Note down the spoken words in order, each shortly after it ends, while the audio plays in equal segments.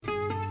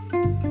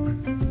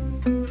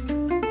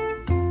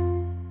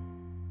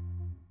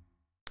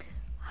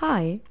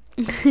Hi,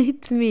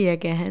 it's me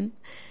again.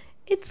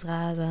 It's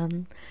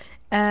Razan.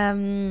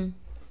 Um,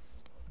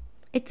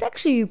 it's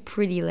actually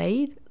pretty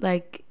late,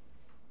 like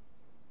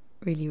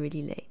really,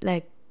 really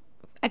late.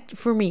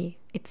 For me,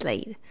 it's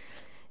late.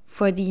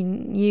 For the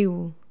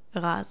new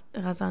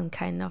Razan,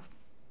 kind of,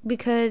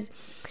 because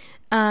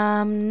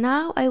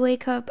now I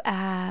wake up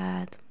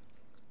at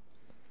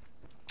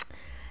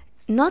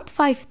not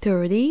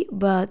 5:30,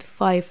 but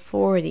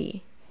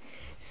 5:40.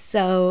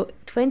 So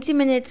 20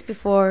 minutes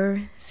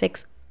before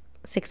six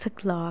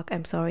o'clock.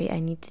 I'm sorry,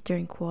 I need to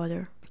drink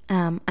water.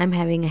 I'm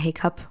having a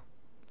hiccup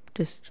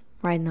just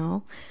right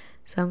now,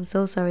 so I'm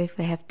so sorry if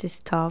I have to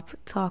stop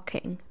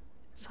talking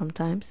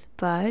sometimes.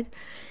 But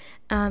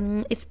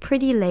it's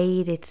pretty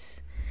late.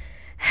 It's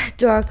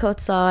dark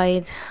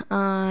outside.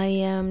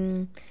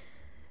 I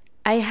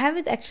have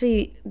it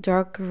actually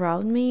dark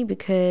around me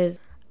because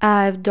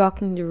I've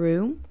darkened the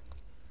room.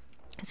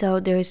 So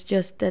there's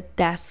just a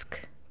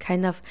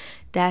kind of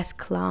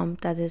desk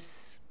lamp that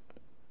is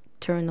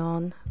turned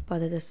on, but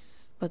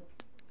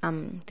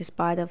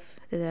despite of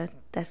the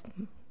desk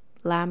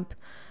lamp,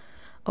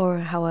 or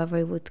however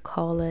you would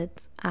call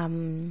it,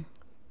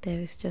 there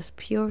is just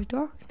pure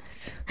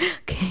darkness.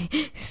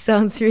 Okay,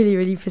 sounds really,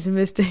 really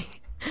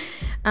pessimistic.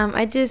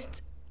 I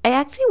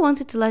actually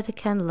wanted to light a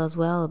candle as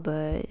well,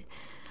 but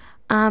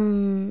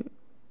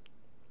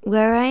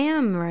where I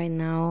am right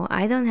now,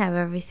 I don't have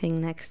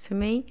everything next to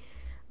me.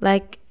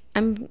 Like,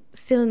 I'm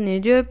still in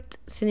Egypt,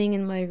 sitting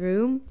in my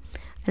room,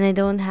 and I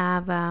don't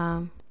have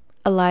a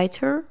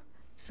lighter,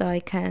 so I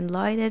can't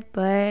light it,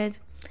 but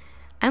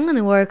I'm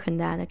gonna work on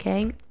that,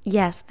 okay?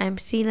 Yes, I'm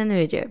still in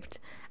Egypt,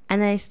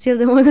 and I still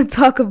don't want to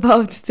talk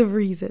about the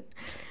reason.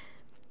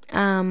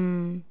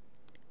 But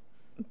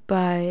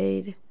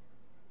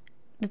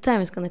the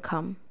time is gonna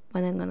come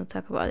when I'm gonna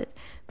talk about it.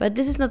 But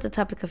this is not the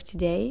topic of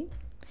today.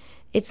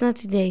 It's not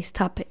today's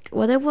topic.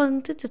 What I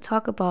wanted to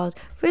talk about,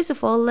 first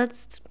of all,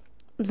 let's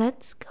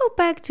go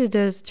back to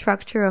the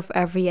structure of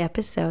every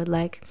episode,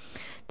 like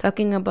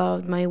talking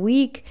about my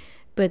week.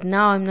 But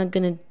now I'm not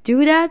gonna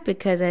do that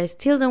because I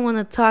still don't want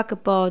to talk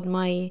about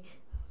my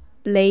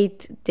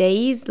late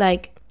days,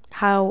 like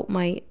how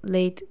my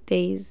late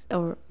days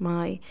or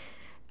my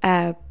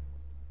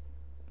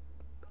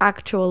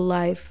actual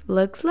life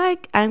looks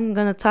like. I'm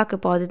gonna talk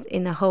about it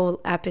in a whole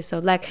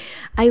episode. Like,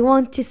 I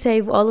want to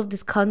save all of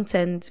this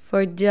content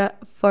for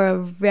a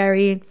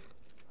very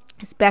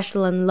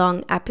special and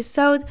long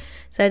episode,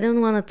 so I don't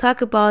want to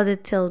talk about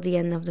it till the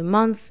end of the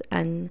month.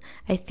 And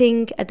I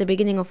think at the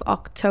beginning of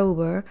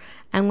October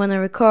I'm gonna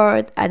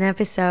record an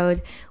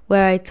episode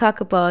where I talk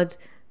about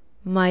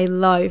my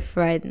life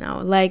right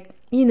now. Like,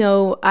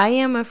 I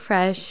am a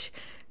fresh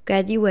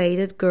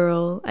graduated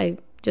girl. I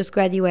just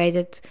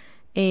graduated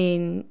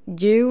in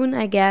June,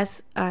 I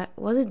guess.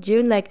 Was it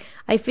June? Like,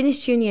 I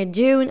finished uni in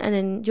June, and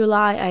in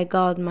July I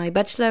got my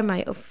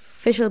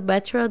official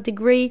bachelor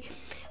degree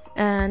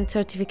and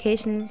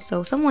certification.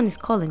 So someone is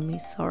calling me,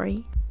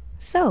 sorry.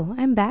 So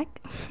I'm back.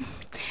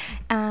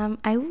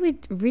 I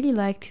would really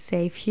like to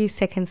say a few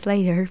seconds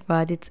later,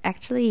 but it's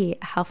actually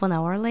half an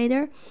hour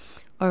later,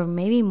 or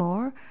maybe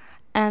more.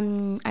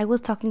 I was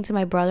talking to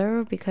my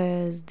brother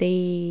because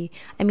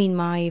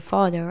my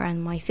father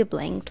and my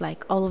siblings,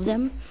 like all of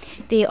them,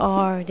 they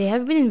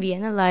have been in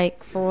Vienna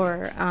like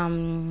for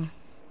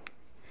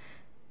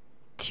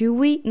 2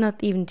 weeks,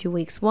 not even 2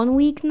 weeks, 1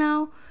 week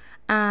now.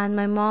 And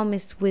my mom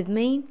is with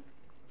me,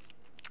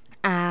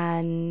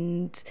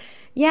 and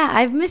yeah,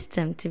 I've missed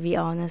them, to be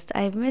honest.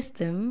 I've missed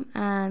them,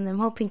 and I'm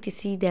hoping to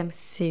see them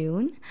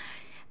soon.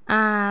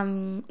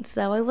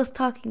 So I was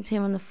talking to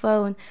him on the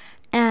phone,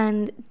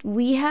 and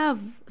we have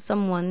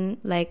someone,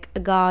 like a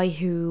guy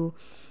who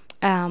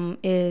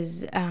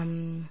is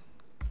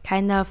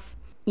kind of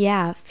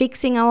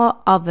fixing our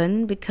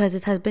oven because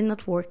it has been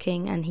not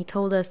working. And he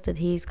told us that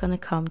he's gonna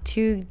come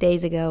 2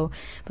 days ago,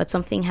 but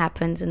something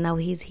happened and now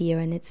he's here,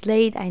 and it's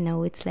late. I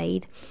know it's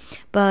late,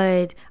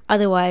 but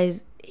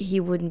otherwise he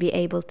wouldn't be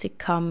able to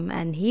come.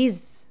 And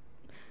he's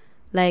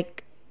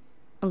like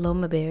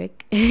Allahumma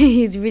barik.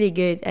 He's really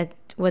good at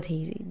what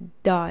he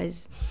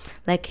does,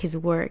 like his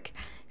work.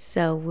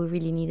 So we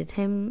really needed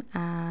him.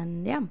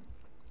 And yeah,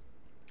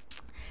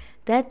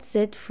 that's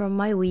it from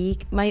my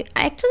week. My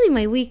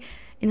week,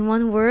 in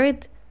one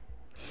word.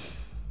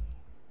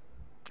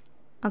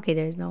 Okay,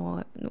 there is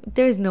no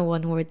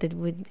one word that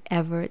would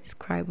ever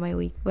describe my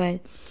week, but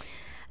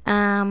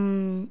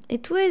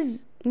it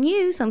was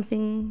new,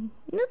 something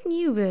not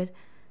new, but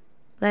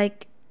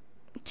like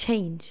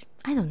change.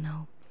 I don't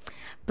know.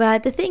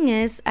 But the thing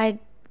is,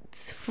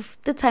 it's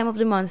the time of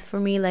the month for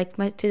me. Like,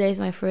 today's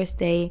my first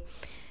day,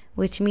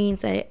 which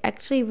means I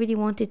actually really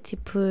wanted to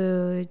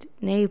put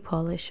nail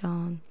polish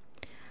on,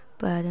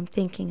 but I'm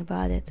thinking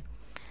about it.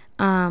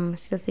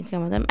 Still thinking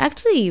about it. I'm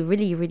actually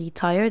really, really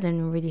tired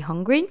and really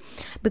hungry,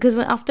 because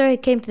after I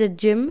came to the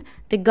gym,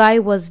 the guy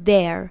was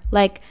there.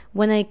 Like,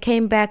 when I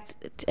came back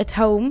at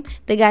home,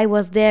 the guy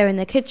was there in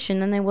the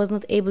kitchen, and I was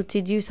not able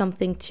to do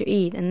something to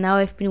eat. And now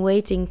I've been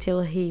waiting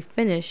till he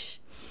finishes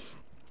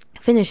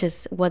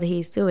what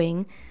he's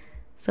doing,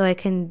 so I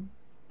can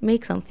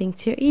make something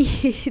to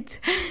eat.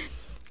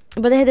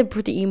 But I had a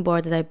protein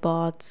bar that I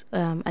bought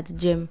at the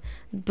gym.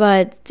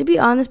 But to be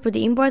honest,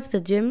 protein bars at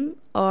the gym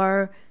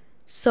are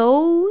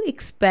so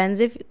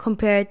expensive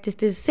compared to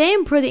the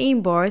same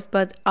protein bars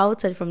but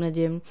outside from the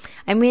gym.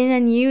 I mean, I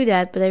knew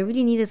that, but I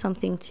really needed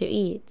something to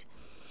eat.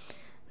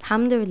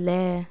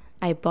 Alhamdulillah,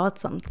 I bought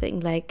something.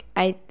 Like,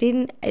 I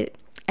didn't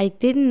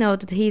know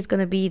that he's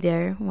gonna be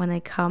there when I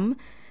come,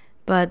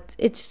 but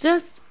it's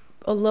just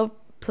Allah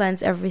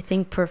plans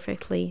everything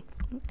perfectly.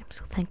 I'm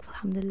so thankful,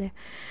 alhamdulillah.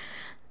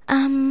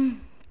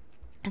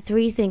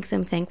 3 things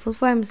I'm thankful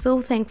for. I'm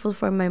so thankful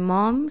for my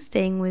mom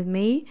staying with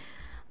me.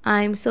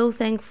 I'm so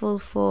thankful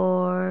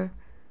for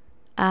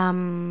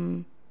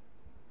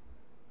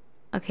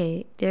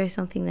okay, there's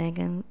something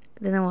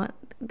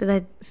that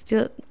I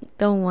still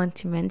don't want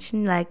to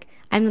mention. Like,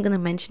 I'm not gonna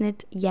mention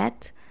it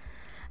yet.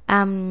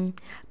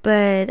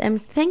 But I'm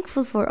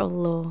thankful for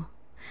Allah.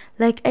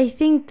 Like, I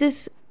think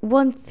this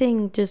one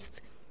thing,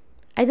 just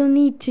I don't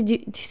need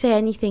to say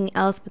anything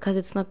else because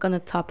it's not gonna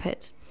top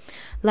it.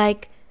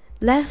 Like,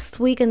 last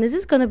week, and this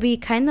is gonna be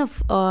kind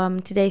of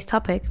today's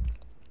topic,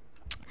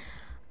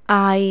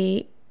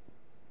 I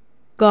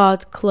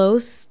got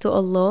close to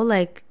Allah,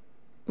 like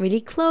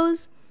really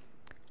close,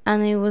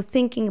 and I was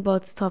thinking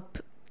about stop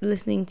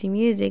listening to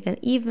music, and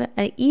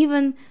I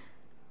even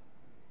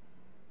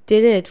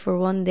did it for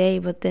one day,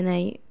 but then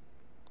I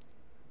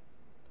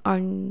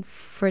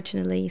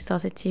unfortunately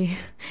started to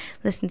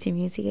listen to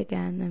music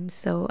again. I'm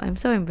so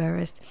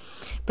embarrassed,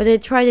 but I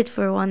tried it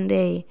for one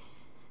day,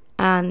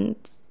 and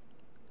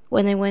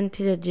when I went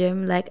to the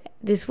gym, like,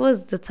 this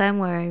was the time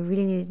where I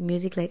really needed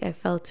music. Like, I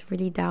felt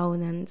really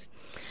down and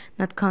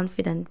not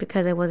confident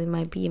because I was in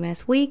my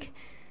BMS week.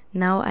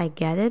 Now I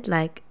get it.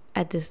 Like,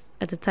 at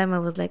the time I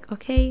was like,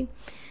 okay,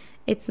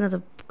 it's not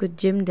a good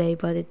gym day,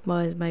 but it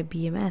was my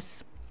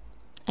BMS.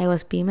 I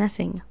was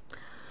BMSing.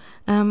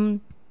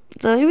 So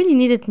I really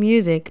needed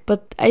music,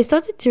 but I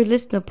started to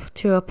listen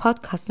to a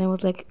podcast, and I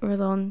was like,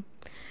 Razan,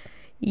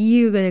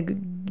 you're gonna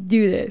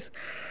do this.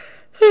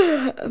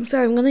 I'm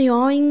sorry, I'm gonna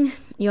yawning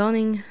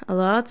a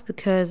lot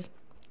because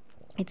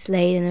it's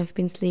late and I've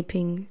been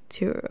sleeping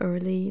too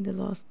early the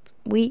last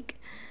week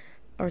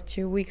or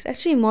 2 weeks.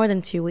 Actually, more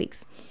than 2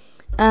 weeks.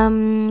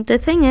 The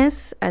thing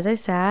is, as I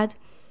said,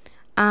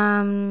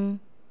 okay,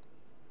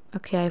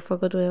 I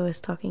forgot what I was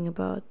talking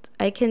about.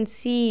 I can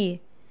see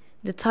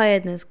the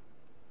tiredness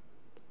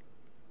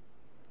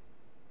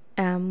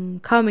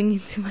coming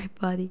into my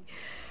body.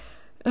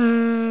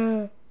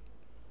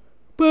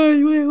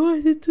 But what I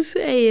wanted to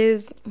say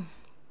is,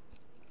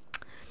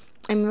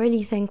 I'm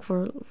really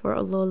thankful for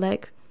Allah.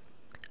 Like,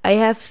 I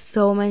have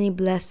so many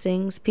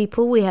blessings.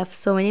 We have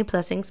so many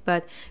blessings,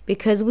 but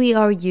because we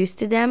are used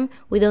to them,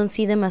 we don't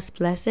see them as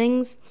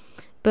blessings.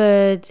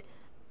 But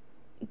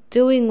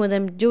doing what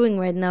I'm doing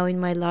right now in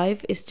my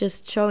life is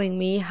just showing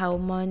me how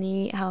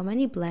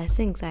many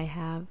blessings I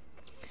have.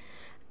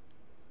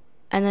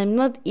 And I'm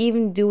not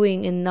even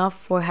doing enough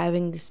for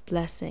having these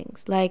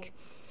blessings. Like,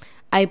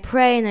 I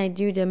pray and I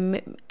do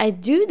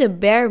the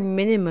bare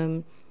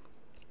minimum.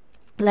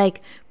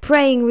 Like,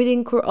 praying,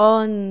 reading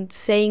Quran,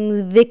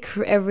 saying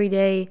dhikr every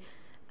day,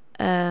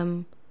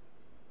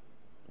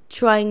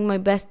 trying my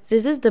best.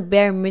 This is the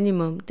bare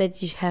minimum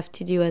that you have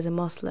to do as a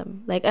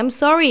Muslim. Like, I'm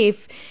sorry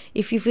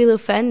if you feel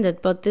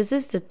offended, but this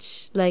is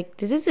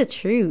the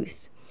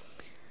truth.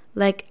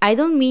 Like, I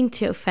don't mean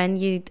to offend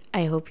you.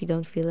 I hope you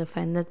don't feel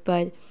offended,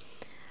 but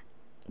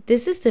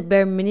this is the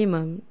bare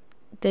minimum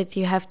that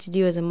you have to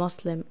do as a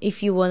Muslim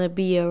if you want to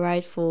be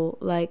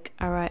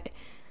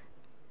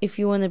if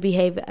you want to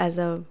behave as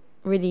a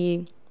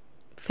really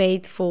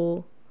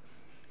faithful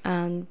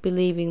and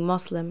believing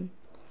Muslim.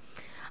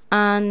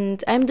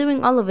 And I'm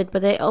doing all of it,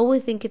 but I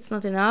always think it's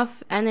not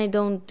enough, and I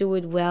don't do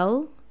it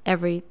well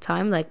every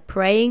time. Like,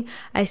 praying,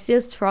 I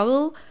still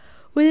struggle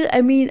with it.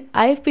 I mean,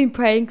 I've been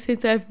praying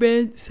since I've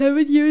been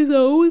 7 years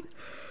old.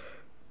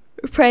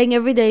 Praying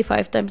every day,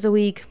 5 times a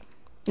week.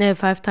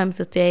 5 times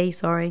a day,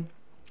 sorry.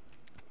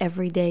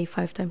 Every day,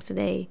 5 times a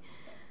day.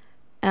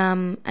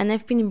 And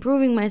I've been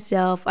improving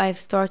myself. I've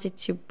started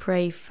to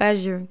pray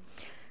Fajr.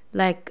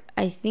 Like,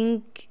 I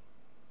think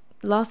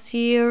last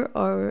year,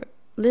 or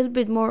a little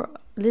bit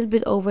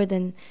over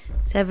than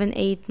 7,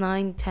 8,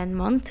 9, 10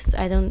 months.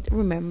 I don't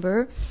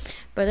remember.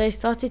 But I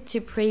started to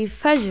pray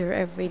Fajr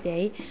every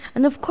day.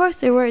 And of course,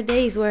 there were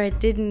days where I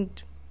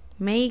didn't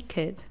make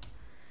it.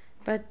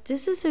 But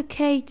this is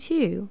okay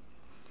too.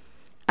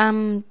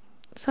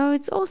 So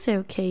it's also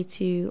okay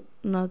to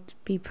not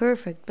be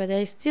perfect, but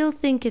I still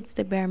think it's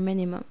the bare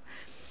minimum.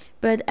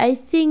 But I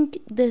think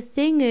the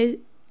thing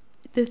that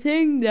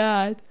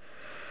I'm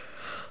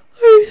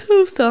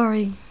so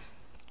sorry.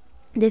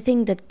 The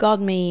thing that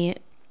got me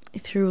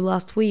through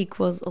last week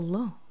was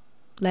Allah.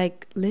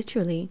 Like,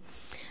 literally.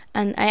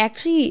 And I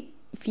actually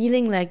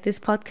feeling like this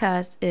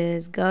podcast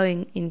is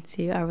going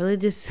into a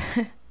religious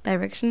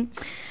direction.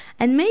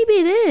 And maybe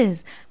it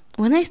is.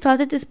 When I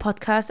started this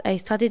podcast, I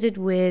started it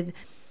with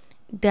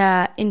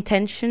the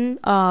intention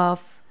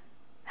of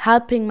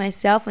helping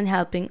myself and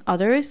helping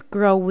others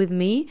grow with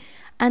me.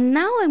 And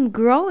now I'm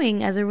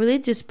growing as a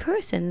religious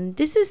person.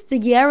 This is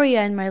the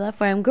area in my life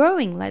where I'm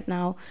growing right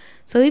now.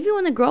 So if you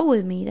want to grow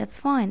with me, that's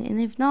fine. And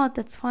if not,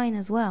 that's fine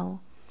as well.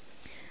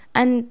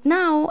 And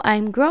now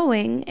I'm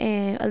growing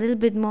a little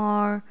bit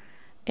more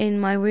in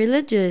my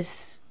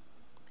religious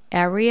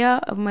area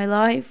of my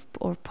life,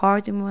 or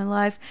part in my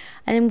life,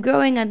 and I'm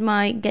growing at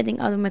my getting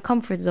out of my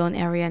comfort zone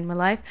area in my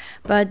life.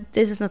 But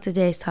this is not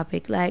today's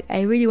topic. Like,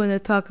 I really want to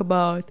talk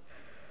about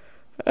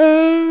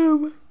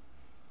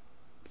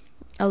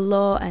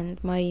Allah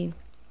and my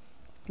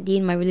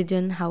deen, my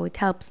religion, how it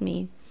helps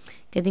me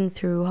getting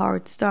through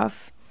hard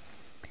stuff.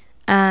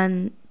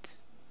 And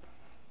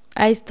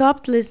I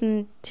stopped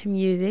listening to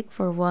music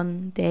for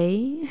one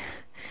day.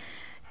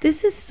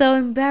 This is so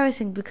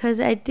embarrassing because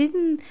I did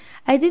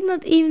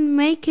not even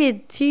make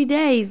it 2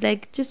 days,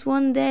 like just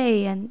one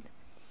day, and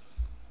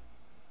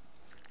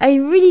I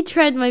really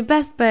tried my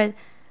best, but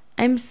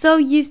I'm so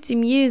used to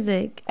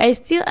music.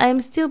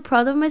 I'm still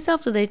proud of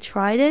myself that I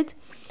tried it.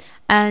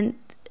 And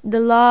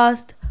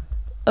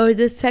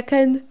the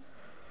second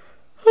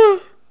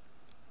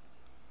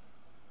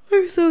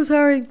I'm so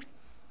sorry.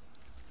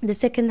 The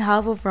second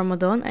half of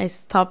Ramadan, I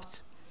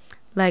stopped,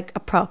 like,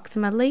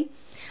 approximately.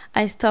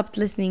 I stopped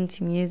listening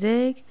to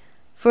music.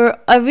 For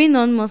every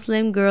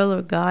non-Muslim girl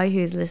or guy who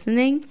is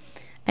listening,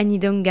 and you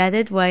don't get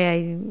it, why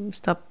I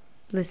stopped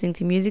listening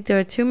to music, there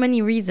are too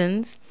many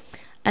reasons,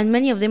 and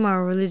many of them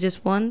are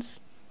religious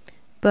ones.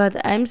 But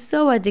I'm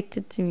so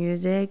addicted to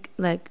music.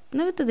 Like,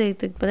 not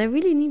addicted, but I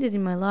really need it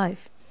in my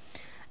life.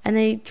 And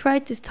I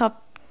tried to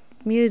stop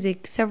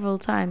music several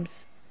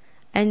times.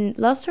 And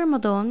last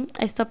Ramadan,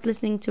 I stopped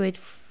listening to it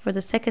for the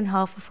second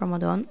half of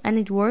Ramadan, and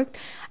it worked.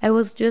 I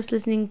was just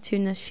listening to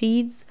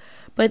nasheeds,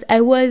 but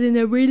I was in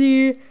a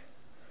really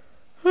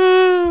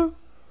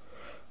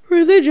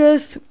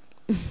religious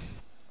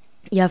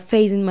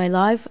phase in my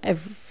life,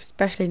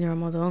 especially in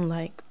Ramadan.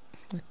 Like,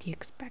 what do you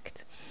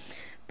expect?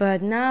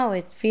 But now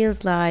it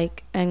feels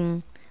like,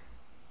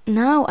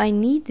 now I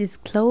need this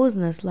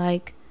closeness.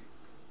 Like,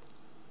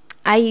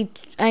 I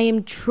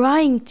am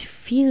trying to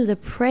feel the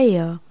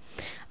prayer.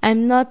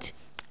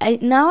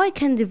 Now I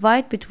can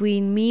divide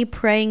between me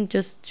praying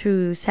just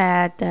to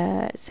say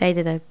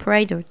that I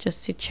prayed, or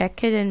just to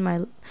check it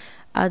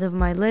out of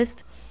my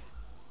list,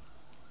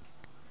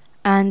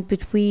 and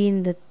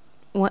between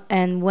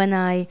when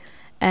I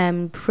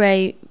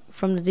pray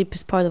from the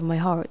deepest part of my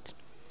heart.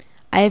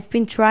 I have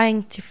been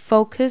trying to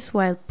focus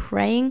while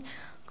praying,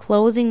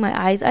 closing my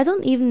eyes. I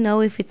don't even know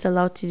if it's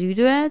allowed to do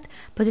that,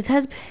 but it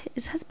has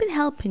been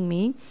helping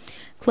me,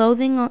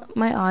 closing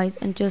my eyes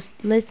and just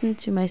listen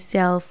to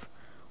myself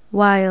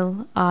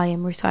while I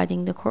am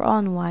reciting the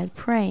Quran while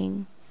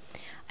praying.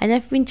 And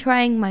I've been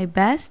trying my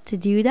best to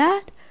do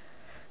that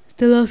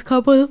the last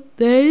couple of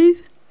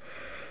days.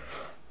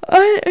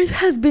 It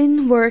has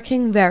been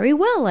working very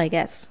well, I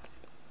guess.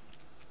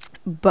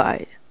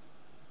 But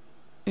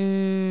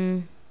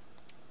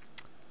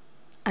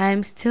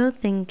I'm still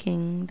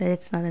thinking that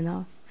it's not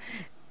enough.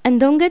 And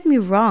don't get me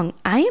wrong,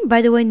 I am,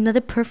 by the way, not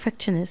a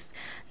perfectionist.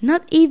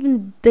 Not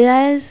even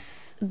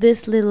this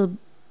little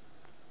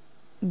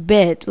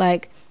bit.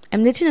 Like,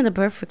 I'm literally not a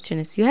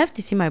perfectionist. You have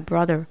to see my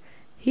brother.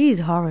 He is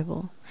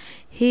horrible.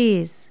 He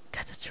is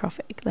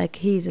catastrophic. Like,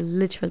 he is a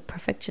literal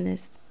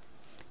perfectionist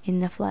in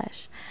the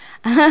flesh.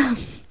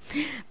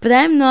 But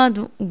I'm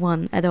not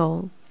one at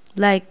all.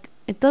 Like,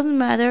 it doesn't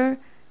matter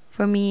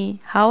for me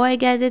how I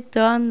get it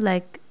done.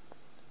 Like,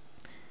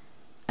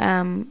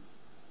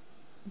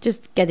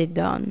 just get it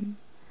done.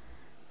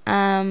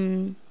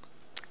 And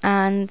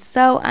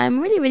so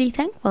I'm really, really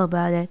thankful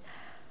about it.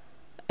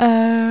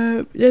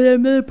 That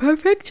I'm not a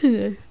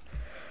perfectionist.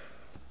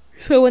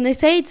 So when I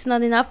say it's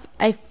not enough,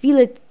 I feel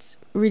it's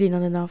really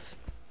not enough.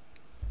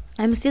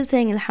 I'm still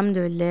saying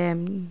Alhamdulillah.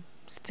 I'm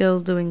still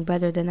doing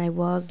better than I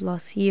was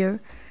last year.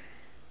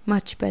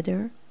 Much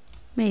better,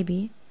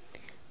 maybe.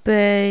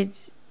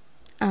 But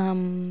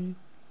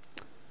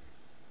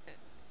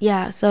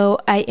so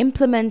I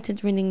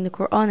implemented reading the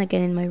Quran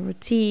again in my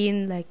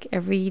routine, like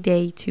every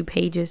day 2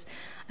 pages.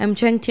 I'm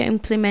trying to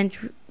implement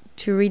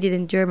to read it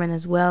in German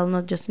as well,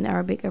 not just in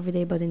Arabic every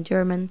day, but in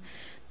German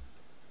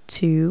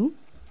too.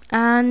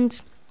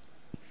 And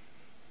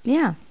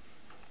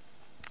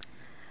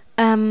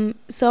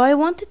so I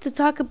wanted to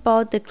talk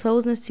about the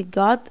closeness to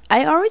God.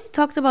 I already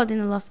talked about it in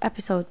the last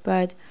episode,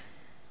 but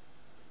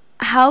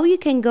how you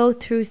can go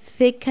through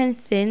thick and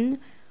thin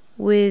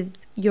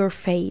with your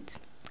faith.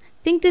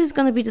 I think this is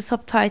going to be the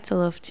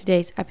subtitle of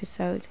today's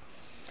episode.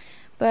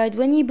 But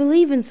when you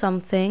believe in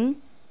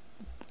something,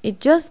 it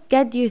just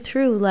gets you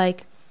through.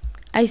 Like,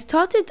 I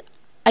started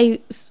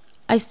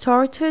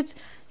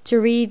to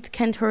read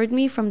Can't Hurt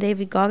Me from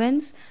David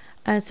Goggins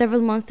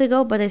several months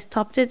ago, but I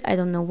stopped it. I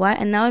don't know why.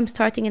 And now I'm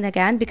starting it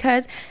again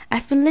because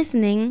I've been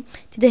listening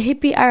to the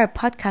Hippie Arab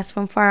podcast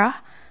from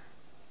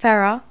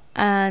Farah,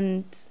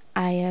 and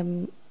I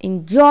am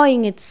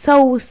enjoying it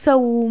so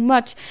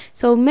much.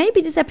 So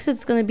maybe this episode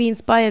is going to be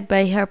inspired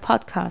by her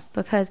podcast,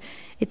 because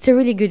it's a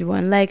really good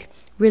one. Like,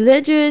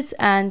 religious,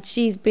 and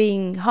she's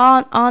being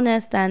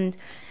honest, and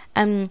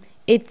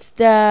it's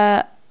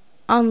the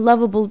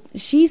unlovable.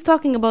 She's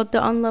talking about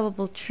the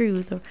unlovable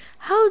truth. Or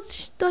how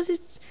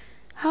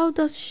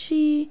does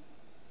she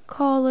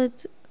call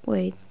it?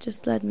 Wait,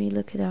 just let me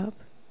look it up.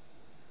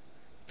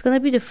 It's gonna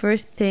be the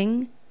first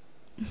thing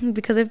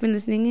because I've been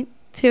listening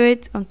to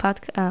it on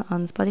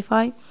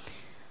Spotify.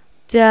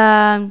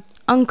 The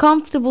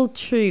uncomfortable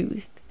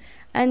truth.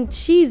 And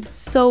she's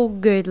so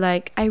good.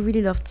 Like, I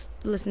really loved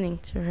listening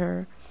to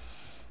her.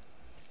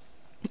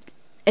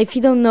 If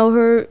you don't know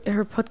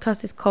her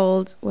podcast is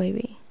called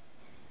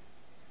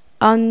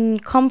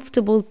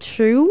Uncomfortable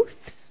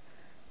Truths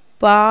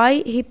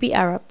by Hippie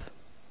Arab.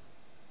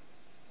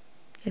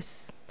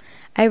 Yes,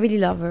 I really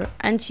love her,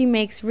 and she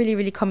makes really,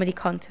 really comedy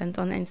content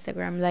on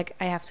Instagram. Like,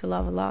 I have to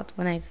love a lot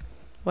when I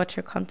watch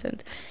her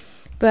content.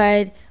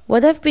 But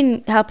what have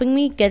been helping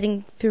me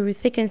getting through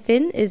thick and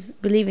thin is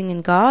believing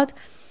in God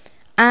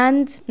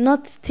and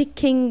not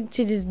sticking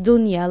to this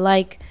dunya,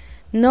 like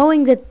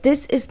knowing that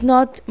this is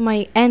not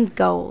my end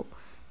goal.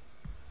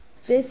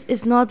 This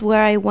is not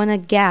where I want to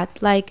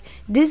get. Like,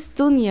 this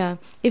dunya,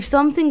 if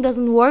something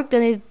doesn't work,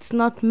 then it's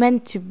not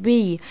meant to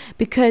be.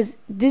 Because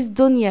this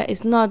dunya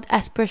is not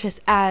as precious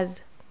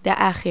as the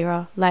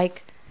akhirah,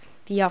 like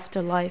the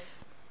afterlife.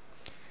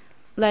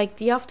 Like,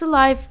 the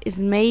afterlife is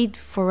made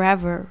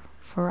forever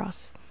for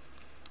us.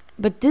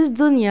 But this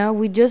dunya,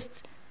 we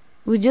just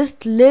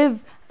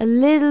live a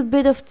little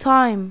bit of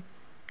time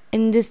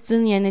in this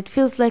dunya, and it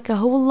feels like a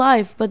whole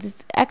life, but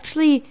it's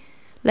actually...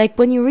 Like,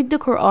 when you read the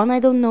Quran, I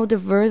don't know the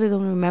verse, I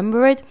don't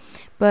remember it,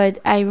 but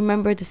I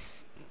remember the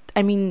sense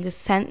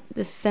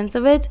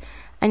of it,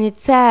 and it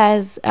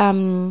says,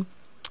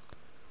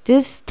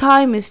 this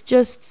time is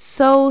just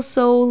so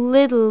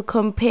little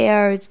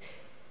compared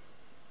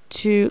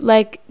to,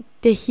 like,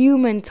 the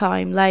human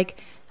time, like,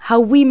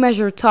 how we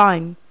measure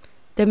time.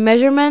 The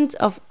measurement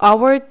of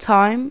our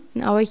time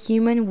in our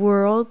human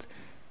world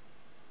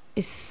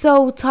is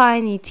so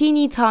tiny,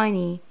 teeny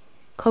tiny,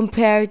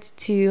 compared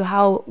to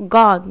how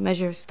God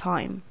measures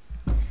time.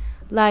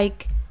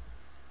 Like,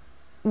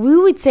 we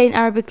would say in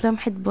Arabic,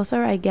 lamhat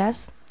basar, I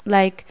guess.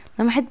 Like,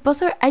 lamhat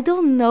basar, I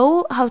don't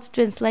know how to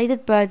translate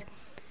it, but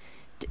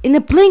in a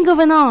blink of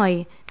an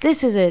eye,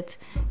 this is it.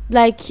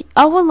 Like,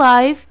 our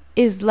life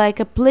is like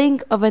a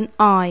blink of an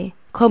eye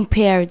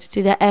compared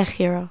to the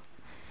akhirah.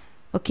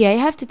 Okay, I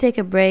have to take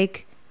a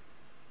break.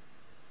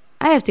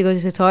 I have to go to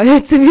the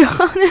toilet, to be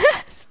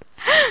honest.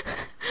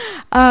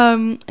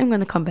 I'm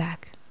gonna come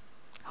back.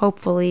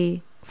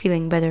 Hopefully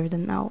feeling better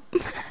than now.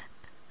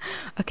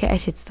 Okay, I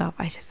should stop.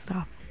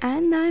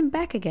 And I'm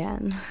back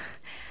again.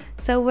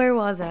 So where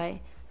was I?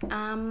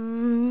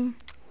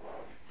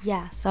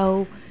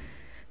 So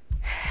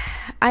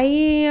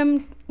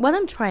what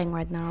I'm trying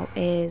right now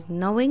is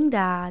knowing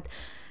that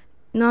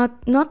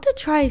not to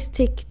try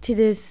stick to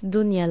this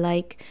dunya,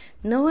 like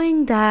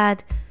knowing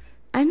that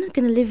I'm not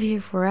gonna live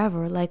here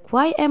forever. Like,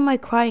 why am I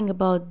crying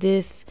about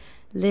this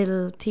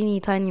little teeny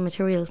tiny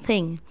material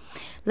thing?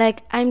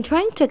 Like, I'm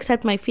trying to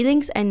accept my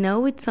feelings. I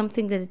know it's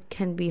something that it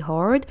can be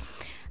hard.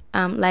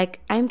 Like,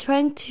 I'm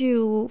trying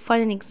to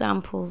find an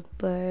example,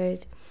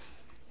 but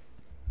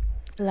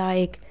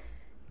like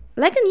a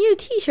new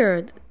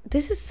t-shirt.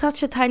 This is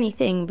such a tiny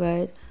thing,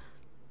 but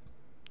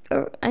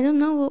I don't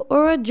know,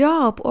 or a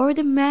job, or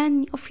the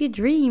man of your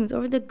dreams,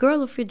 or the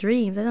girl of your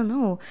dreams. I don't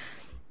know.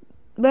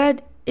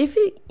 But if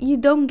you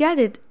don't get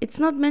it, it's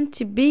not meant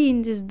to be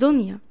in this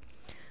dunya.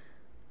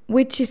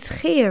 Which is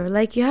khair.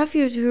 Like, you have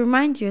to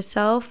remind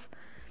yourself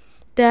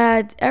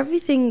that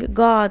everything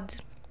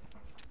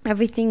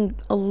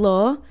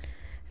Allah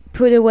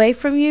put away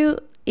from you,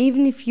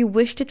 even if you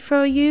wished it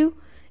for you,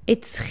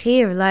 it's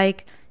khair.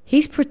 Like,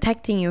 He's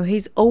protecting you.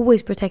 He's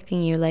always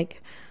protecting you, like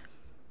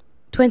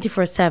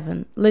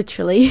 24/7,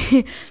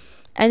 literally.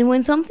 And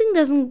when something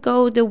doesn't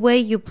go the way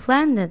you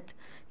planned it,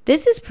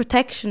 this is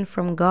protection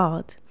from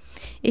God.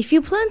 If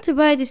you plan to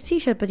buy this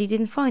t-shirt but you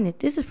didn't find it,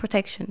 this is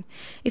protection.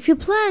 If you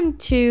plan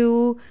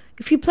to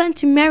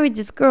marry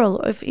this girl,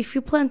 or if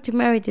you plan to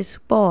marry this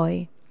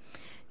boy,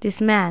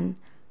 this man,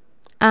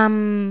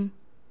 and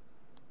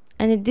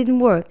it didn't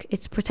work,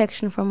 it's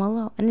protection from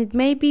Allah. And it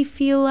maybe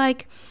feel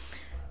like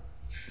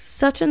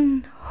such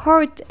an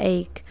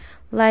heartache,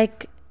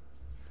 like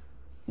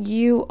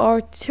you are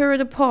torn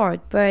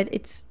apart, but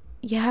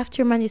you have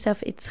to remind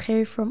yourself it's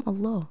khair from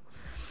Allah.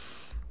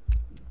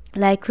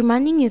 Like,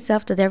 reminding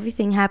yourself that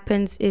everything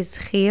happens is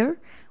khair,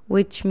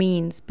 which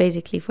means,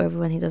 basically, for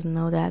everyone who doesn't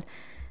know that,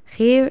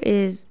 khair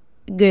is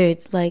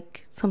good,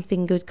 like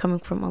something good coming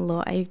from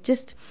Allah. I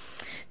just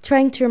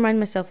trying to remind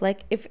myself,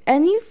 like, if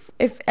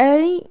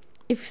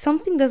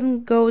something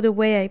doesn't go the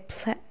way I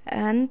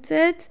planned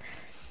it,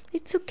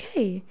 it's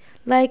okay.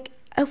 Like,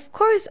 of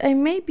course, I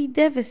may be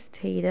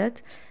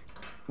devastated,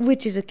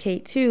 which is okay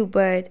too,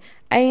 but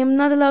I am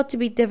not allowed to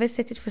be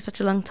devastated for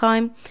such a long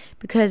time,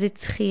 because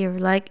it's khair.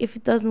 Like, if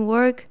it doesn't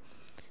work,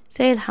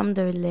 say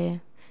alhamdulillah,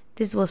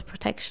 this was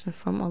protection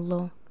from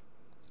Allah,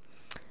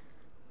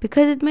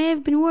 because it may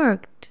have been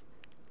worked,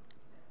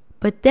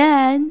 but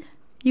then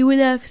you will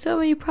have so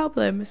many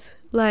problems,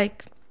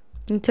 like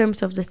in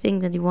terms of the thing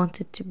that you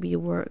wanted to be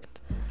worked.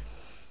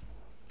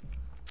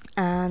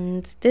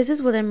 And this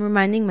is what I'm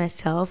reminding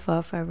myself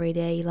of every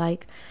day,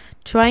 like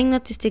trying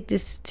not to stick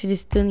this to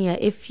this dunya.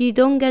 If you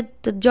don't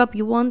get the job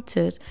you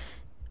wanted,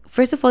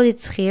 first of all,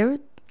 it's here.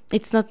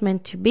 It's not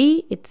meant to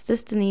be. It's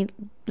destiny.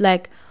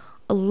 Like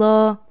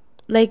Allah,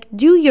 like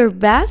do your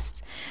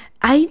best.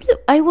 I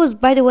was,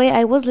 by the way,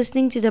 I was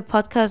listening to the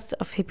podcast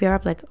of Hip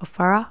Europe, like of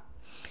Farah,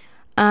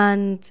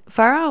 and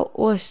Farah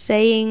was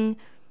saying,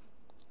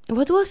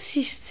 what was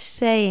she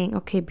saying?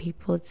 Okay,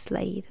 people, it's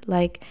late.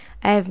 Like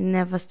I have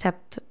never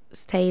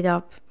stayed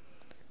up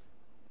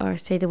or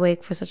stayed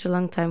awake for such a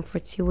long time, for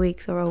 2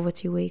 weeks or over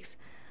 2 weeks.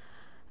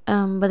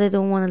 But I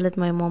don't want to let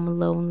my mom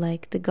alone.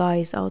 Like the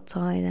guys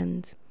outside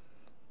and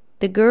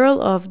the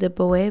girl of the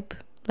Boeb,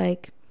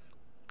 like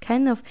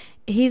kind of,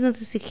 he's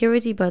not a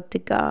security, but the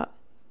guy,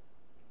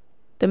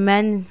 the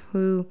man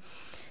who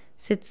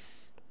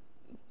sits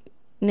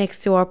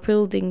next to our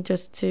building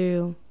just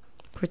to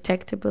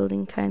protect the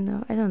building, kind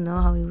of. I don't know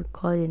how we would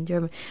call it in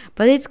German,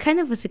 but it's kind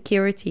of a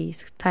security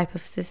type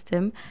of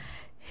system.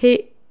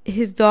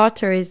 His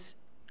daughter is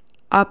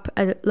up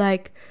at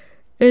like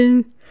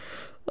in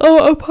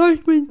our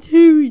apartment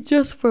too,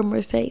 just for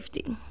more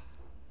safety.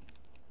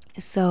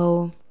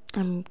 So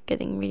I'm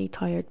getting really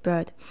tired,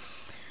 but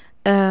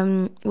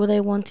what I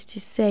wanted to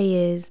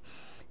say is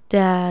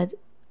that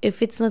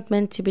if it's not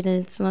meant to be,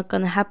 then it's not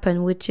gonna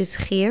happen, which is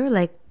here.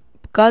 Like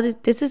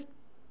God, this is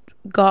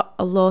God,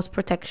 Allah's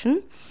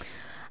protection,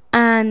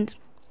 and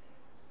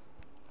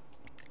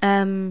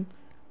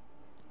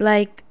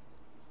like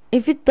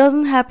if it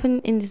doesn't happen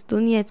in this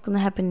dunya, it's gonna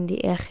happen in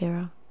the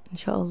akhirah,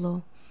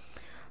 inshallah.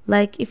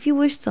 Like if you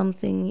wish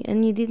something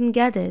and you didn't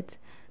get it,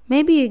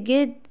 maybe you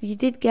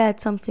did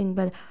get something,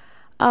 but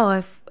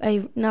I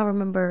now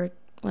remember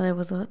what I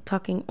was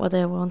what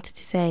I wanted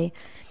to say.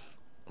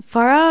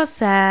 Farah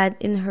said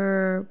in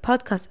her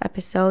podcast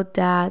episode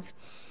that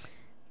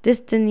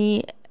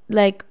destiny,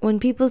 like when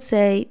people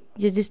say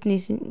your destiny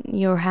is in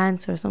your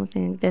hands or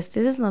something like this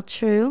is not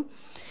true.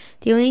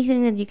 The only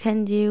thing that you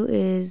can do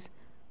is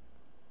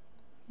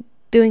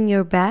doing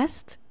your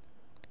best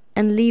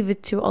and leave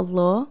it to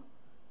Allah,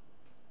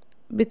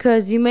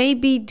 because you may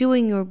be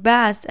doing your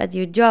best at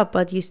your job,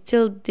 but you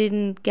still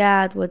didn't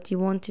get what you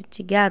wanted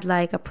to get,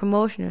 like a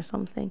promotion or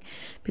something,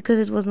 because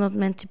it was not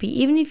meant to be.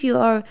 Even if you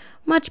are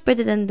much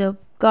better than the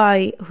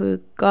guy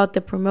who got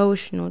the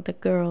promotion or the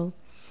girl,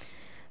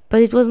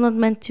 but it was not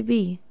meant to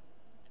be.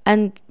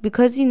 And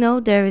because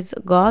there is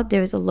God,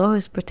 there is Allah who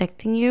is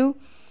protecting you,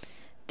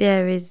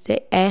 there is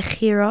the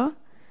akhirah.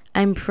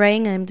 I'm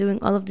praying and I'm doing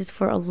all of this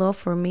for Allah,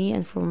 for me,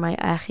 and for my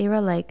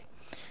akhirah, like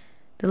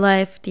the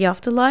life, the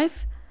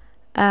afterlife.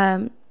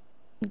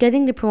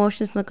 Getting the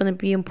promotion is not going to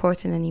be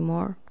important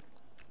anymore.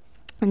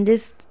 And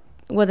this is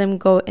what I'm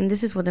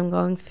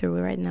going through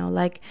right now.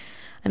 Like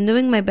I'm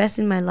doing my best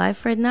in my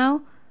life right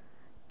now,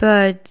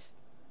 and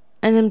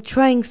I'm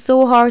trying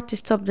so hard to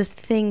stop the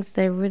things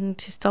that I wouldn't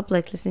to stop,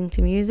 like listening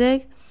to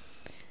music.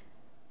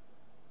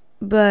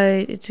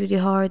 But it's really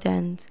hard,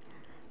 and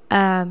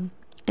I'm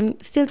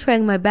still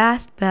trying my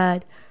best,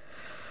 but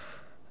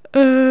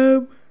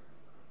I'm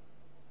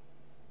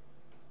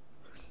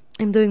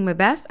doing my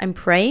best. I'm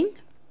praying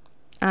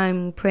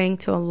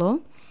to Allah.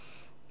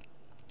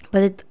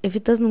 But if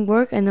it doesn't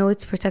work, I know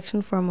it's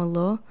protection from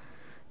Allah.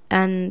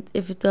 And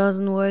if it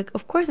doesn't work,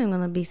 of course I'm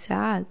gonna be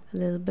sad a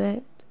little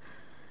bit.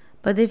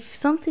 But if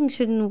something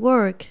shouldn't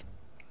work,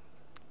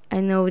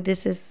 I know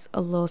this is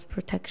Allah's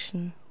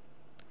protection.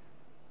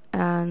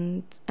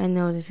 And I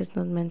know this is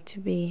not meant to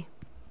be.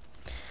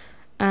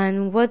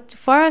 And what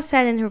Farah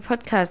said in her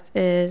podcast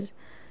is,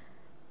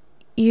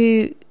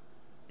 you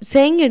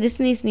saying your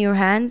destiny is in your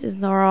hands is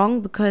not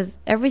wrong, because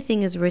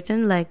everything is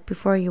written like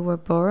before you were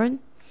born.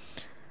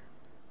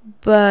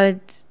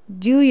 But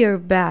do your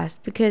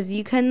best, because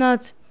you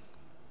cannot,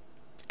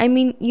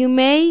 you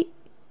may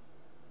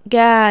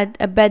get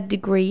a bad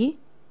degree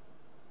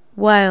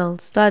while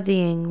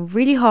studying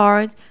really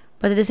hard,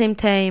 but at the same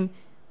time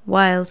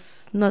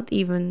whilst not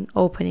even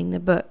opening the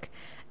book.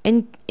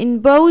 And in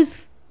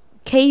both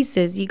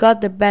cases you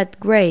got the bad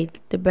grade,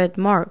 the bad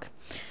mark.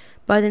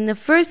 But in the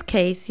first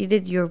case you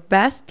did your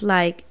best,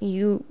 like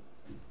you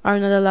are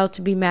not allowed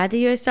to be mad at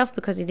yourself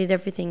because you did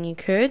everything you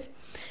could,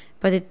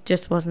 but it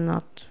just was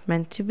not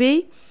meant to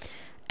be.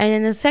 And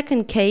in the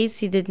second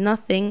case, you did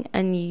nothing,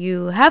 and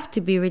you have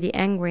to be really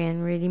angry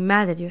and really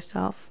mad at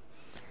yourself.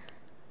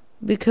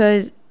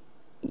 Because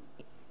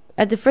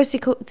at the first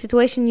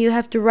situation, you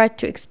have the right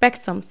to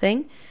expect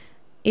something,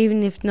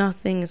 even if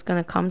nothing is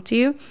going to come to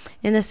you.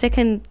 In the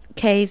second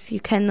case, you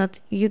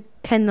cannot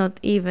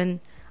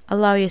even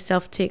allow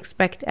yourself to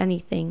expect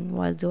anything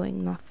while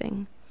doing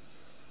nothing.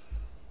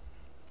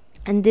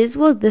 And this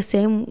was the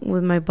same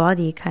with my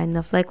body, kind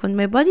of. Like when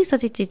my body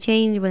started to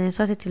change, when I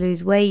started to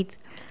lose weight,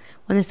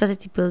 when I started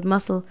to build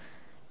muscle,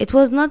 it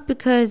was not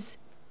because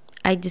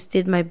I just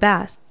did my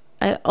best.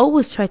 I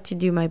always tried to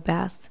do my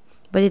best,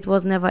 but it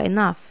was never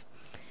enough.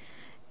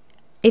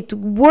 It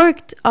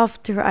worked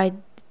after I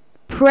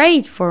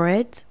prayed for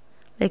it,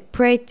 like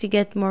prayed to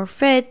get more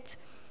fit,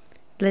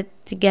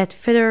 to get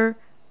fitter,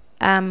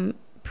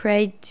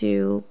 prayed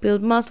to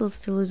build muscles,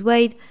 to lose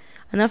weight.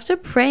 And after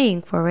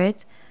praying for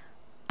it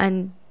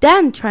and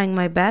then trying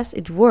my best,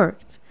 it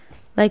worked.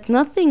 Like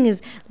nothing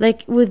is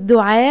like with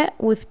dua,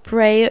 with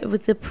prayer,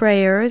 with the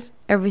prayers,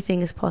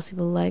 everything is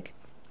possible, like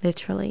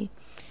literally.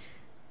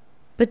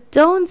 But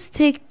don't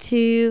stick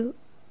to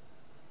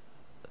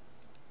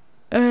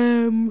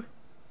not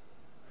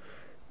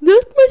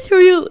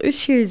material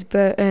issues,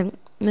 but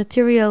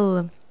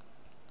material,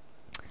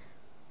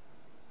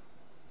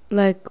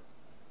 like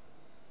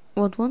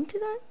what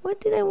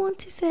did I want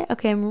to say?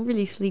 Okay, I'm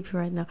really sleepy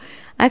right now.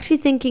 Actually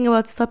thinking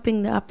about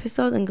stopping the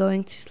episode and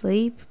going to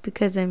sleep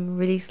because I'm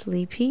really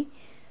sleepy.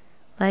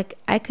 Like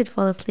I could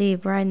fall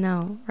asleep right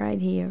now,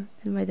 right here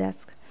in my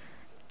desk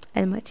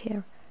and my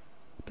chair,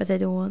 but I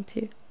don't want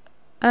to.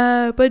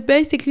 But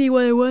basically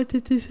what I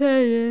wanted to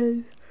say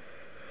is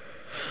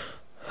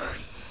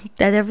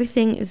that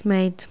everything is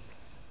made.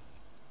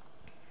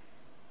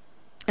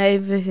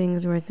 Everything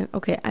is written.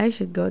 Okay, I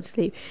should go to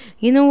sleep.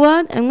 You know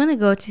what? I'm gonna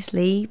go to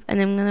sleep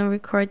and I'm gonna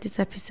record this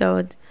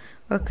episode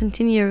or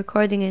continue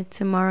recording it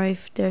tomorrow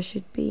if there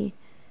should be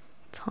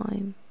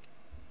time.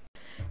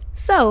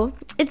 So,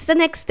 it's the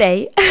next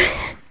day.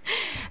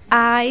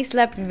 I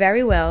slept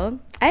very well.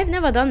 I've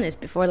never done this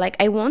before. Like,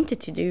 I wanted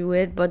to do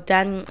it, but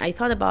then I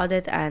thought about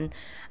it and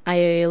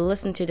I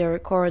listened to the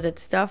recorded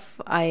stuff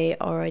I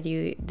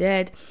already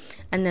did.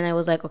 And then I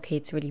was like, okay,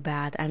 it's really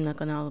bad. I'm not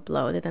going to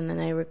upload it. And then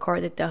I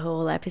recorded the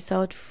whole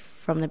episode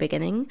from the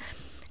beginning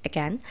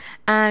again.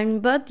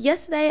 But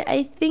yesterday,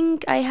 I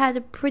think I had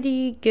a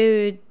pretty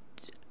good...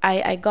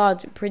 I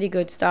got pretty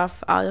good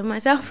stuff out of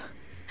myself.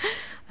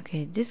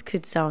 Okay, this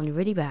could sound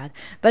really bad.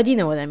 But you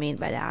know what I mean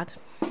by that.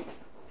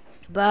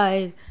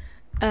 But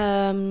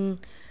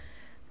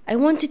I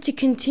wanted to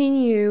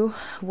continue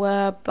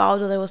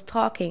about what I was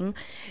talking.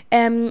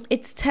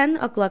 It's 10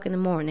 o'clock in the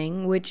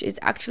morning, which is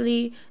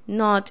actually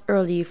not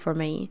early for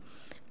me.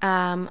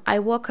 I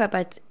woke up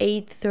at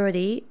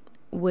 8:30,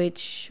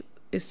 which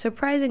is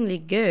surprisingly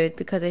good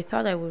because I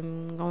thought I was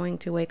going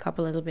to wake up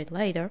a little bit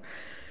later.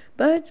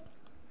 But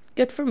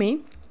good for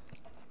me.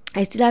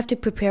 I still have to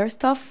prepare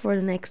stuff for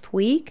the next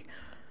week.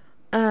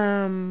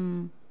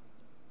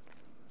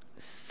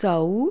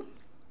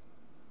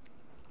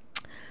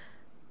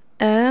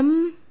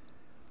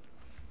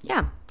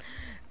 Yeah.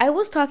 I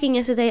was talking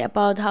yesterday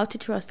about how to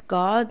trust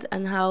God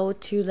and how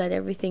to let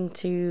everything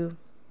to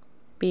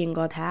be in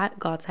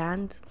God's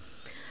hands.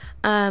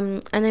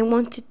 And I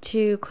wanted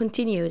to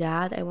continue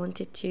that. I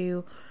wanted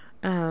to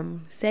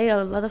say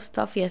a lot of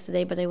stuff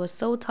yesterday, but I was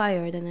so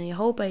tired, and I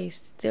hope I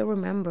still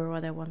remember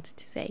what I wanted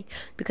to say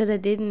because I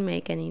didn't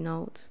make any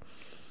notes.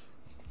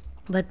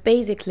 But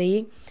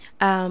basically,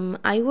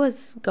 I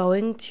was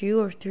going 2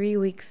 or 3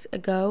 weeks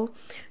ago,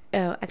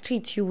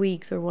 actually 2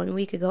 weeks or 1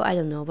 week ago, I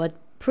don't know, but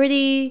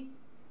pretty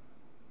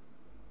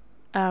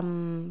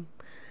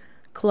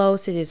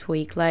close to this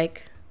week,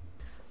 like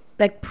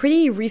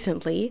pretty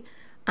recently.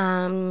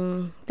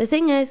 The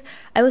thing is,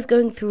 I was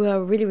going through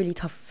a really, really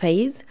tough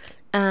phase,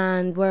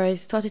 and where I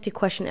started to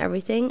question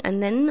everything,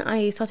 and then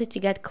I started to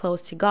get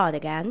close to God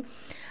again,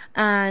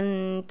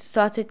 and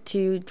started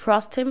to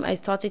trust Him. I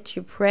started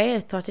to pray. I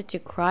started to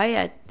cry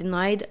at the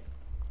night.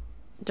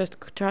 Just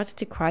started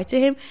to cry to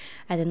Him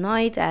at the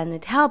night, and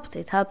it helped.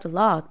 It helped a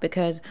lot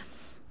because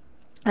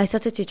I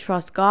started to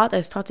trust God.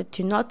 I started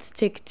to not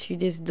stick to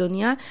this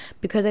dunya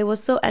because I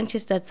was so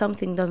anxious that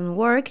something doesn't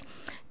work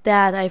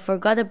that I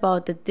forgot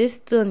about this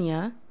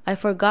dunya. I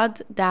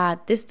forgot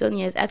that this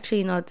dunya is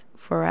actually not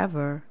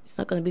forever. It's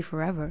not going to be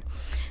forever.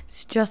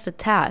 It's just a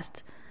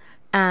test.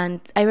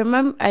 And I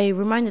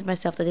reminded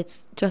myself that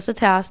it's just a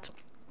test.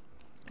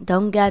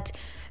 Don't get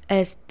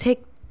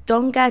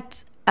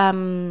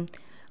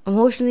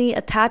emotionally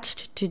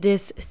attached to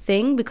this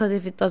thing, because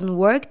if it doesn't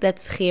work,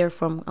 that's khair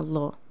from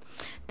Allah.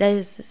 That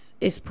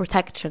is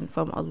protection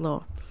from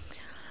Allah.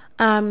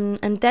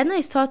 And then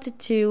I started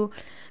to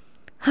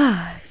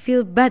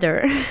feel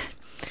better.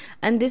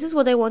 And this is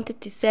what I wanted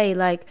to say,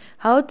 like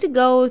how to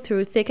go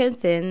through thick and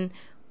thin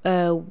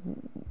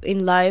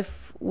in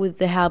life with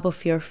the help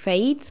of your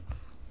faith.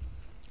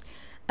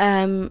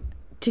 To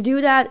do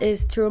that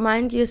is to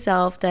remind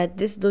yourself that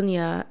this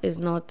dunya is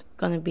not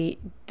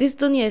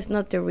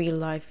the real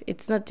life.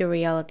 It's not the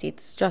reality.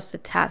 It's just a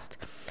test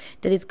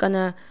that is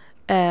gonna,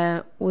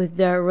 with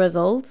the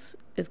results,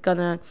 is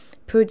gonna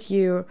put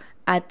you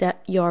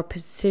at your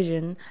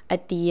position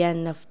at the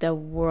end of the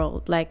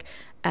world, like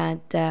at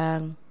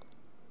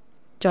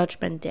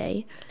Judgment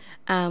Day,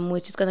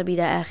 which is gonna be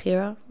the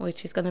akhirah,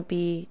 which is gonna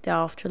be the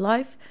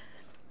afterlife.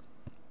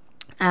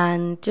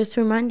 And just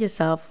remind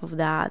yourself of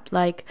that.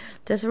 Like,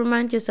 just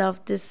remind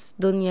yourself this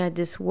dunya,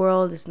 this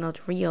world is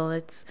not real.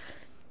 It's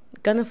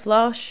gonna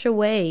flush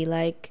away.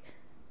 Like,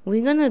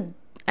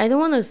 I don't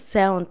want to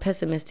sound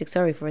pessimistic,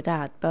 sorry for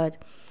that, but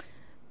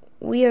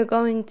we are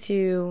going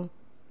to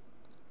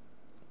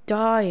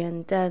die,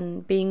 and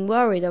then being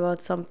worried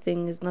about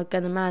something is not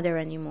gonna matter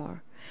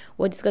anymore.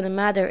 What is gonna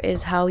matter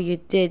is how you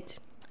did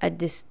at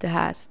this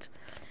test,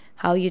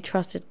 how you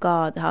trusted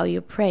God, how you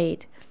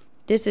prayed.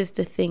 this is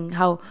the thing,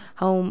 how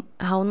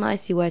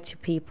nice you were to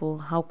people,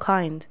 how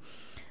kind,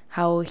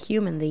 how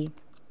humanly,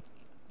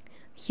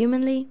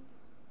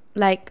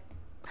 like,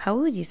 how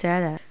would you say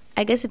that?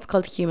 I guess it's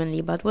called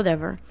humanly, but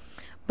whatever.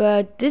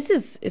 But this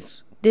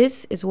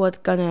is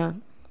what gonna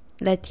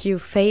let you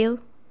fail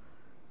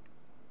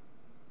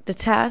the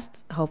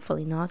test,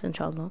 hopefully not,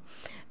 inshallah,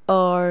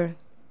 or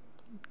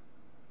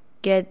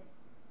get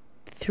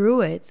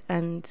through it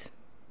and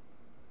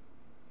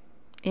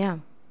yeah,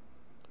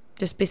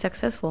 just be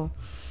successful.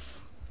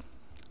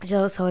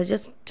 So I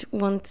just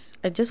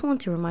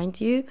want to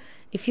remind you,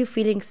 if you're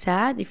feeling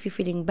sad, if you're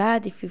feeling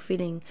bad, if you're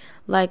feeling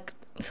like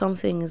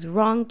something is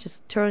wrong,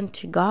 just turn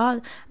to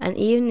God. And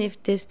even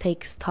if this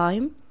takes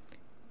time,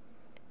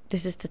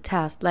 this is the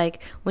test.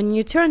 Like, when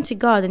you turn to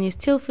God and you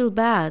still feel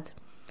bad,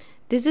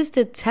 this is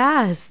the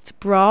test,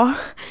 bro.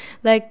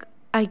 Like,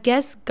 I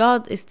guess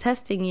God is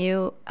testing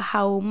you,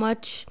 how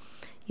much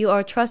you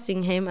are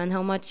trusting him and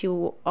how much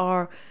you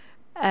are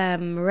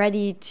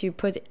ready to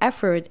put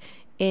effort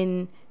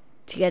in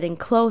to getting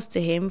close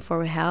to him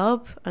for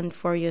help and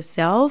for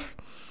yourself,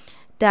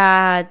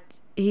 that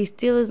he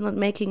still is not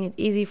making it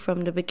easy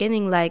from the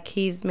beginning. Like,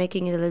 he's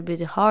making it a little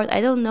bit hard.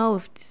 I don't know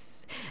if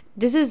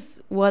this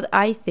is what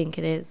I think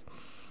it is.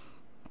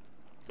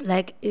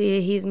 Like,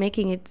 he's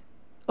making it,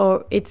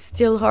 or it's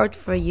still hard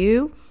for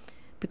you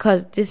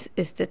because this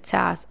is the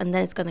task, and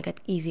then it's gonna get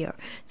easier.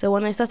 So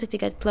when I started to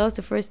get close,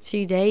 the first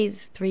 3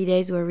 days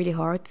were really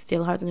hard,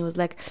 still hard, and it was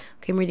like,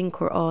 okay, I'm reading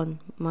Quran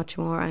much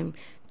more, I'm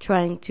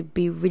trying to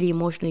be really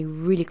emotionally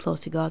really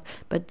close to God,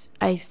 but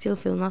I still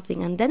feel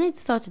nothing. And then it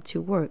started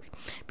to work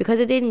because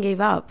I didn't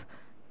give up.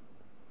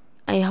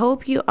 I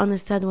hope you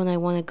understand what I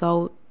want to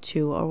go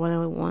to or what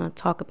I want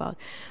to talk about.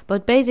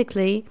 But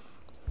basically,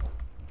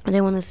 what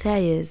I want to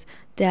say is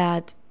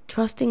that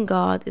trusting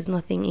God is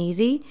nothing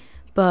easy,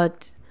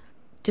 but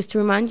just to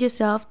remind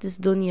yourself, this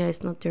dunya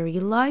is not the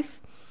real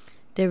life.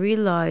 The real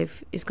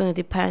life is going to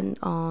depend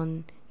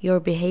on your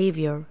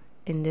behavior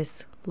in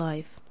this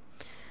life.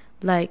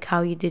 Like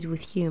how you did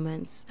with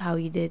humans, how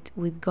you did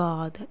with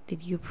God.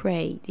 Did you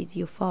pray? Did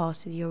you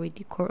fast? Did you read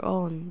the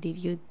Quran? Did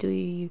you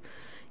do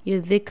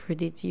your dhikr?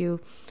 Did you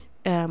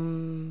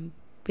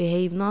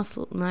behave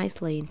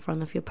nicely in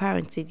front of your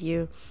parents? Did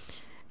you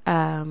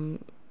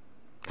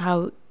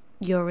how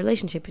your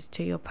relationship is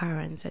to your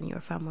parents and your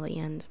family?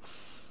 And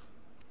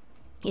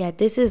yeah,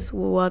 this is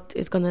what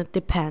is gonna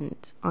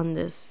depend on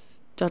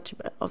this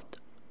judgment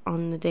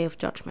on the day of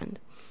judgment.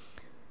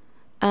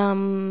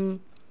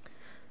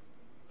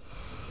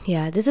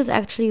 Yeah, this is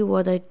actually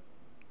what I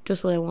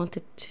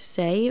wanted to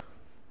say,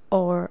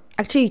 or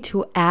actually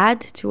to add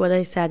to what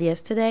I said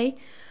yesterday.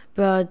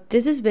 But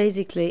this is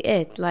basically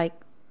it. Like,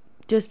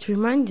 just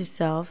remind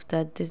yourself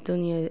that this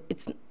dunya,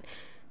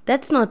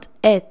 that's not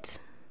it.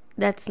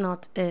 That's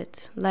not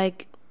it.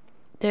 Like,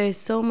 there is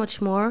so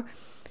much more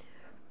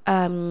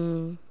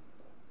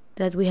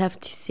that we have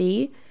to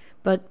see,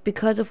 but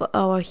because of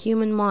our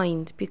human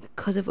mind,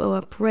 because of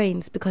our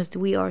brains, because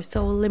we are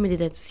so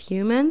limited as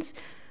humans,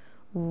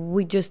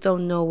 we just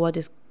don't know what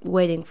is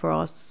waiting for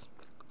us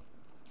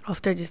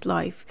after this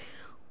life.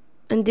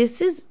 And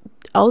this is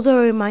also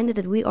a reminder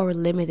that we are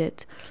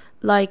limited.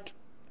 Like,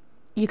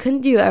 you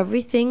can do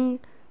everything.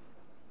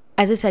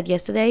 As I said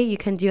yesterday, you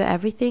can do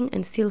everything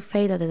and still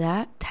fail at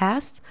that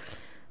task,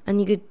 and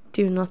you could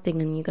do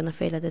nothing and you're gonna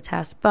fail at the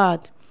task.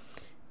 But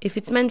if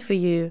it's meant for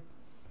you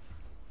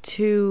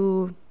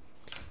to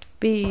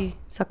be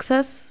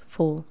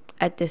successful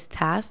at this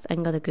task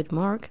and got a good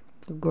mark,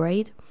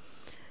 grade,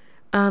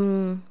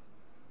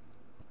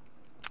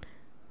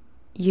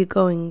 you're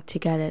going to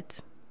get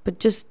it. But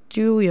just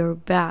do your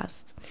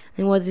best,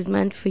 and what is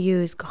meant for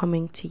you is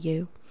coming to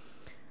you.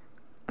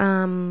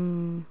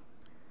 And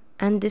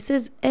this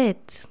is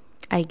it,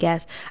 I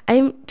guess.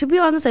 To be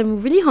honest, I'm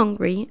really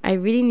hungry. I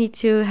really need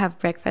to have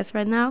breakfast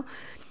right now.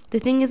 The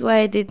thing is,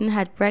 why I didn't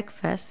have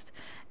breakfast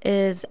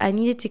is I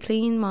needed to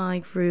clean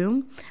my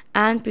room,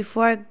 and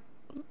before I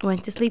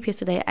went to sleep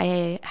yesterday,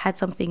 I had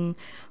something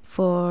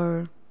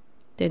for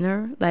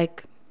dinner,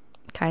 like,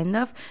 kind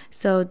of.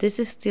 So this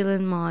is still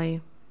in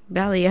my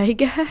belly, I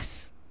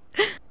guess,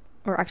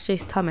 or actually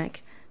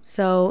stomach.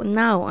 So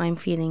now I'm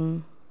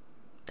feeling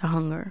the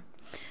hunger.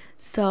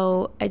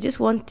 So I just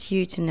want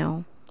you to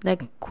know,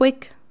 like,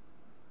 quick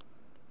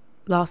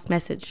last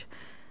message.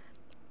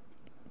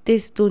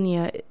 This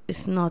dunya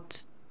is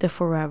not the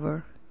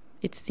forever.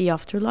 It's the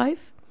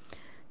afterlife.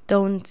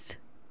 Don't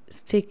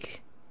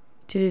stick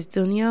to this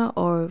dunya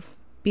or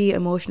be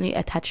emotionally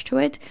attached to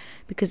it,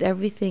 because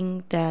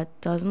everything that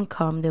doesn't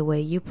come the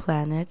way you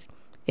plan it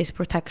is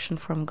protection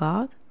from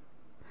God.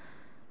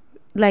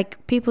 Like,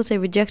 people say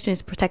rejection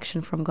is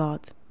protection from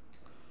God.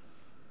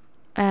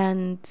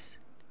 And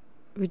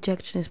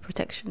rejection is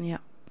protection, yeah,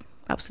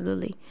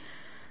 absolutely.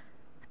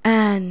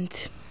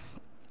 And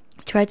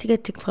try to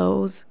get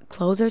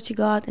closer to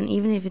God, and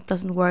even if it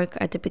doesn't work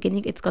at the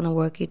beginning, it's gonna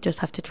work. You just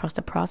have to trust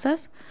the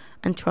process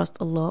and trust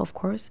Allah, of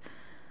course.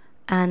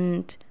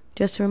 And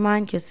just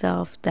remind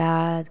yourself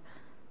that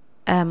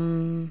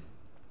you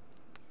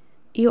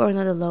are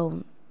not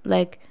alone.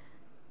 Like,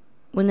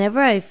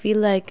 whenever I feel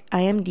like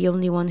I am the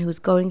only one who's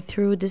going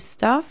through this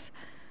stuff,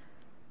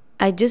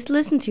 I just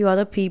listen to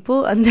other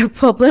people and their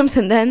problems,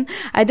 and then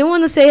I don't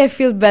want to say I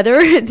feel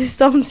better. This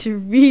sounds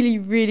really,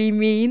 really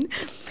mean,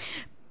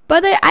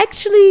 but I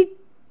actually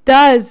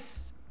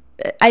does.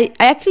 I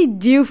actually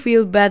do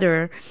feel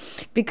better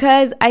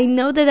because I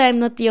know that I'm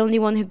not the only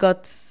one who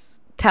got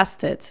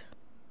tested.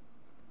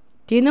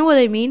 Do you know what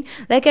I mean?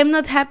 Like, I'm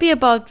not happy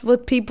about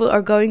what people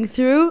are going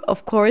through.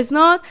 Of course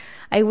not.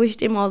 I wish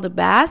them all the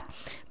best.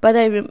 But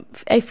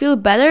I feel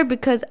better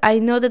because I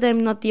know that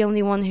I'm not the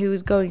only one who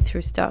is going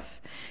through stuff.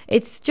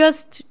 It's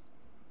just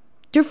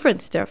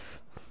different stuff.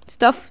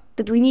 Stuff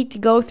that we need to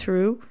go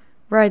through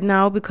right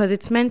now because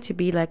it's meant to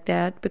be like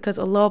that. Because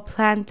Allah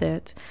planned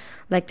it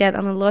like that.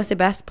 And Allah is the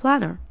best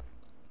planner.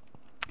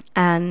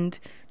 And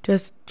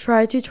just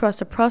try to trust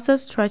the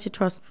process. Try to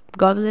trust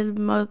God a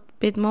little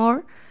bit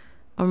more.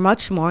 Or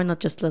much more, not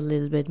just a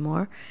little bit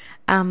more,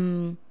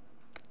 and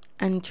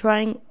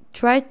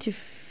try to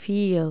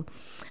feel.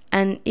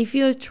 And if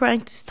you're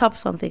trying to stop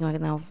something right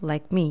now,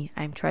 like me,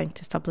 I'm trying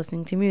to stop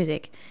listening to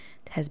music.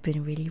 It has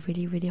been really,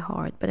 really, really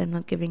hard, but I'm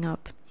not giving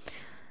up.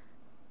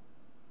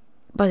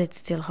 But it's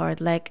still hard.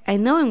 Like, I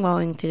know I'm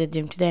going to the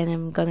gym today and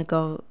I'm gonna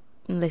go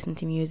and listen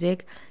to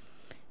music,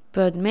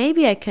 but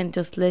maybe I can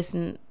just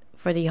listen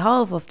for the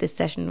half of this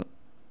session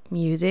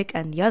music,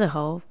 and the other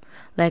half,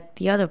 like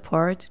the other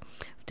part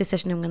this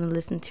session, I'm going to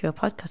listen to a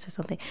podcast or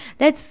something.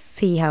 Let's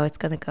see how it's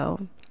going to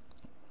go.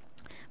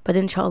 But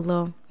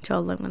inshallah,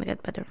 I'm going to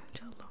get better.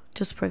 Inshallah.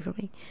 Just pray for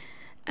me.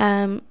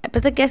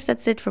 But I guess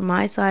that's it from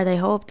my side. I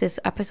hope this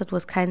episode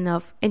was kind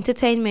of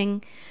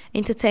entertaining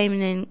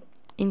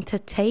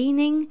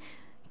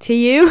to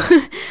you,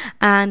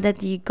 and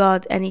that you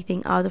got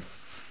anything out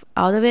of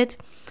it.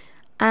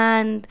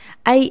 And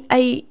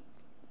I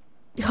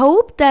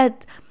hope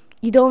that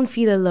you don't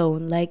feel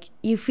alone. Like,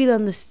 you feel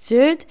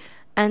understood,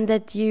 and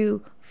that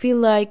you feel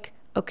like,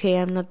 okay,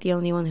 I'm not the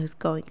only one who's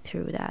going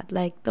through that.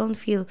 Like, don't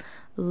feel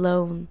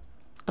alone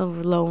or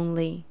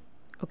lonely.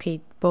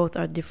 Okay, both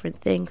are different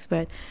things,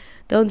 but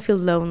don't feel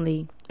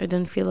lonely or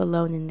don't feel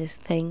alone in this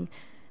thing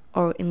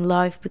or in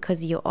life,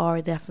 because you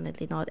are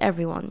definitely not.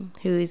 Everyone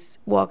who is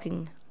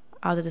walking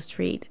out of the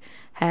street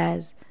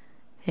has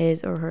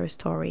his or her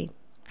story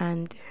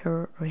and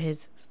her or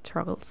his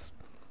struggles.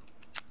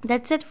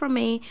 That's it from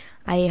me.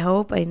 I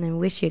hope and I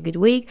wish you a good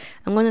week.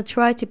 I'm going to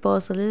try to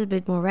post a little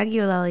bit more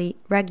regularly.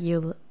 What?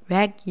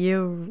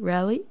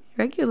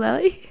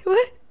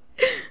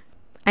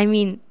 I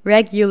mean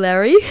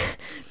regularly,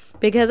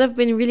 because I've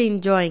been really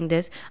enjoying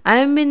this.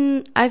 I've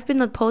been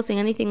not posting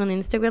anything on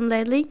Instagram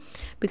lately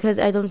because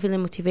I don't feel the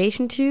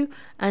motivation to,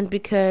 and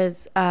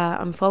because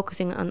I'm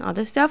focusing on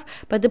other stuff.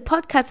 But the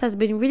podcast has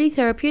been really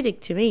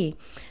therapeutic to me.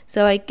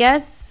 So I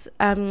guess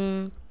I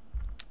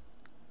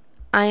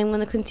am going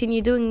to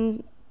continue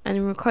doing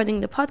and recording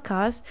the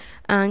podcast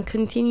and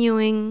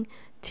continuing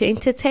to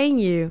entertain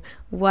you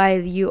while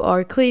you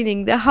are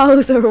cleaning the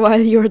house or while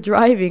you're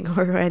driving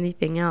or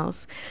anything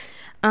else.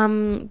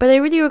 But I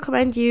really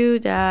recommend you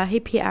the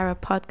Hippie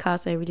Arab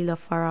podcast. I really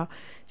love Farah.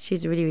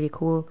 She's really, really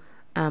cool.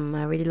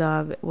 I really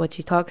love what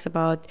she talks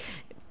about.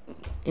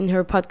 In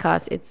her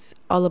podcast, it's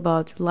all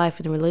about life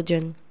and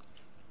religion.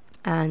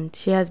 And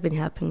she has been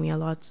helping me a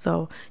lot.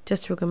 So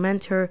just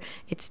recommend her.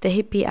 It's the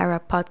Hippie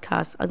Arab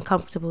podcast,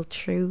 Uncomfortable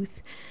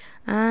Truth.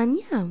 And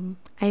yeah,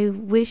 I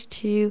wish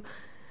to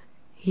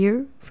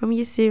hear from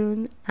you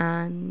soon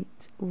and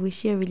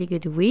wish you a really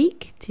good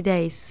week.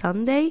 Today is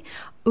Sunday.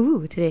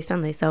 Today's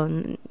Sunday,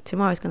 so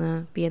tomorrow is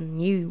gonna be a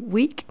new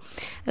week.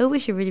 I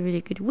wish you a really,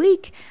 really good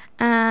week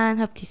and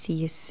hope to see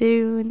you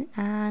soon.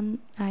 And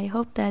I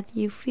hope that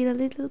you feel a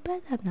little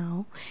better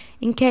now.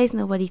 In case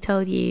nobody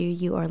told you,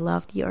 you are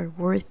loved, you are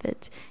worth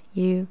it.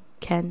 You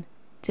can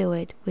do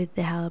it with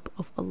the help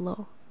of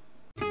Allah.